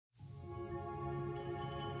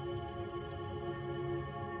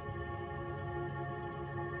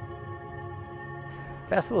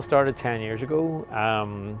Festival started 10 years ago.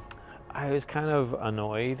 I was kind of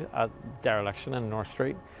annoyed at dereliction in North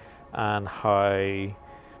Street and how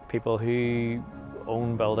people who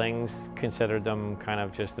own buildings considered them kind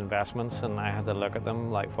of just investments, and I had to look at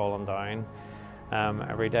them like falling down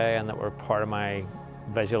every day, and that were part of my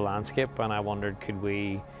visual landscape. And I wondered, could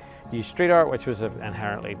we use street art, which was an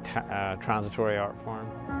inherently transitory art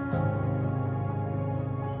form?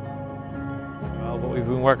 But we've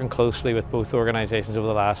been working closely with both organisations over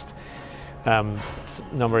the last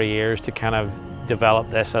number of years to kind of develop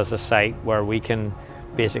this as a site where we can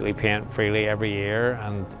basically paint freely every year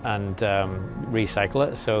and recycle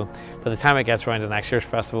it. So by the time it gets around to next year's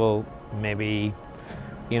festival, maybe,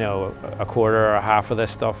 you know, a quarter or a half of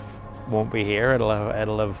this stuff won't be here.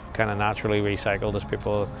 It'll have kind of naturally recycled as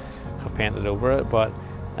people have painted over it. But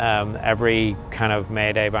every kind of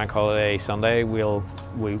May Day, Bank Holiday, Sunday,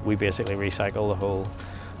 we basically recycle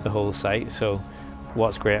the whole site. So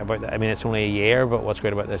what's great about that, I mean, it's only a year, but what's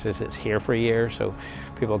great about this is it's here for a year, so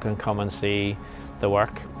people can come and see the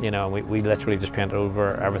work. You know, we literally just painted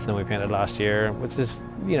over everything we painted last year, which is,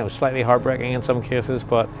 you know, slightly heartbreaking in some cases,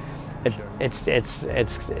 but it's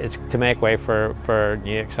to make way for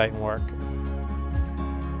new exciting work.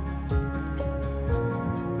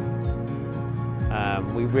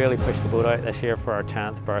 We really pushed the boat out this year for our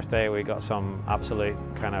 10th birthday. We got some absolute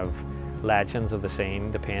kind of legends of the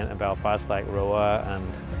scene to paint in Belfast, like Roa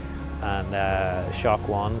and Shock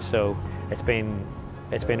One. So it's been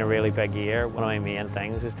a really big year. One of my main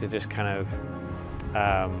things is to just kind of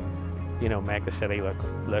you know, make the city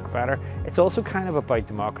look better. It's also kind of about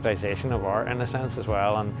democratization of art in a sense as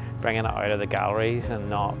well, and bringing it out of the galleries and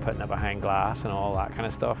not putting it behind glass and all that kind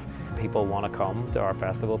of stuff. People want to come to our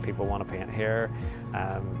festival, people want to paint here.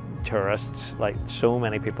 Tourists, like so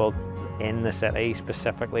many people in the city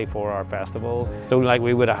specifically for our festival. So like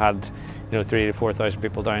we would have had, you know, 3,000 to 4,000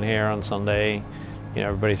 people down here on Sunday. You know,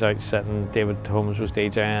 everybody's out sitting, David Holmes was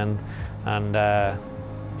DJing, and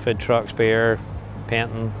food trucks, beer,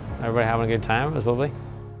 painting, everybody having a good time. It was lovely.